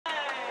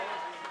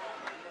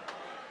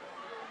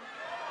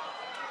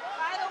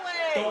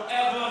Don't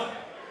ever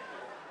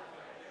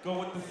go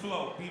with the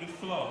flow, be the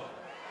flow.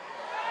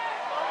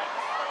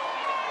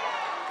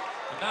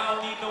 And I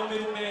don't need no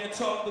middleman to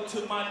talk but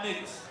to my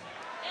niggas.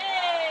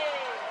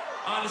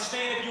 I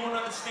understand if you don't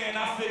understand,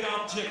 I figure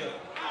I'm Jigger.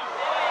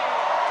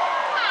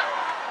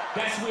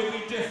 That's where we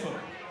differ.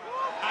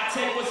 I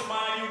take what's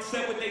mine, you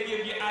accept what they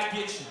give you, I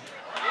get you.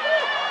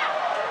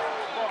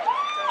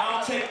 I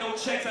don't take no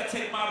checks, I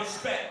take my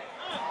respect.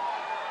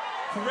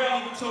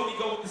 Pharrell even told me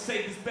go with the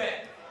safest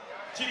bet.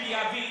 Jimmy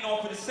Iovine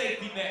offered a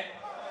safety net.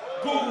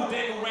 Google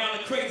dangle around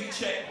a crazy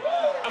check.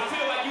 I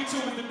feel like you two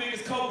is the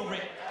biggest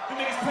culprit. The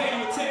niggas pay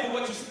you a tip for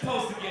what you're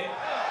supposed to get.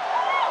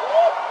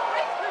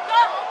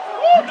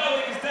 You know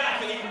niggas die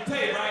for equal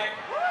pay, right?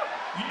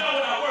 You know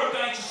when I work,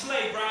 I ain't your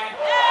slave, right?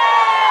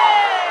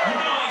 You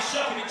know I ain't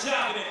shucking and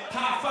jobbing and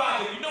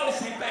high-fiving. You know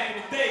this ain't back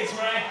in the days,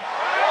 right?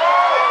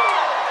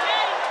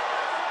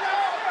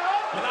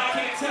 Well, I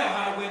can't tell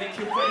how the way they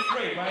kill Freddie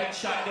Gray, right?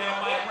 Shot down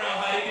Mike Brown,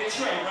 how they get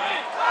Trey,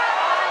 right?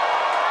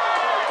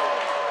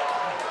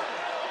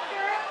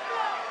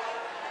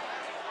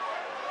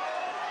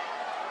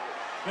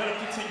 Let them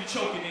continue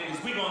choking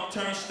niggas. We gonna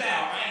turn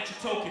style. I ain't your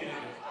token nigga.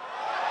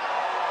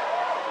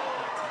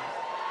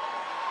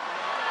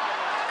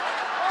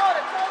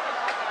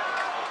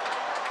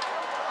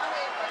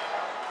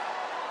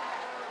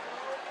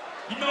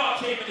 You know I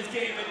came in this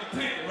game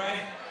independent,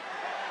 right?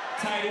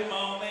 Title, my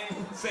own label,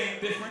 same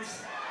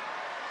difference.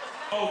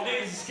 Oh,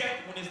 niggas is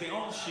skeptical when it's their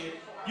own shit.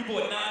 You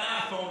bought 9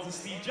 iPhones and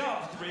Steve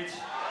Jobs was rich.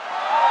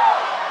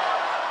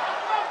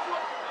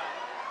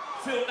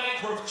 Phil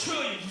Knight's worth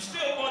trillions, you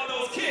still want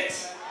those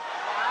kicks.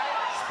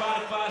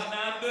 Spotify's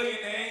 9 billion,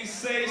 they ain't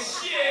say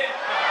shit.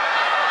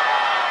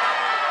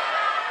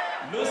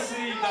 Lucy,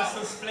 you got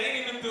some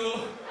explaining to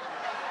do.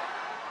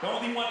 The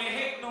only one they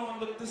hating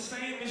on look the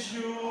same as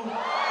you.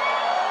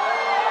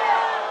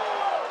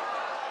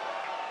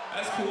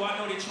 That's cool, I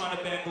know they're trying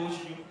to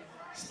bamboozle you.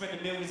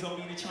 Spending millions on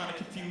me, they're trying to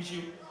confuse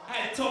you. I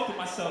had to talk to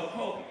myself,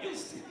 hope you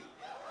used to.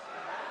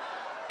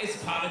 It's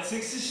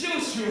politics as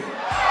usual. You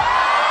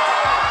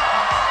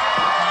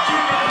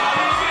know how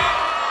they feel.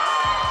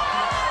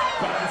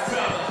 About to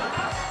tell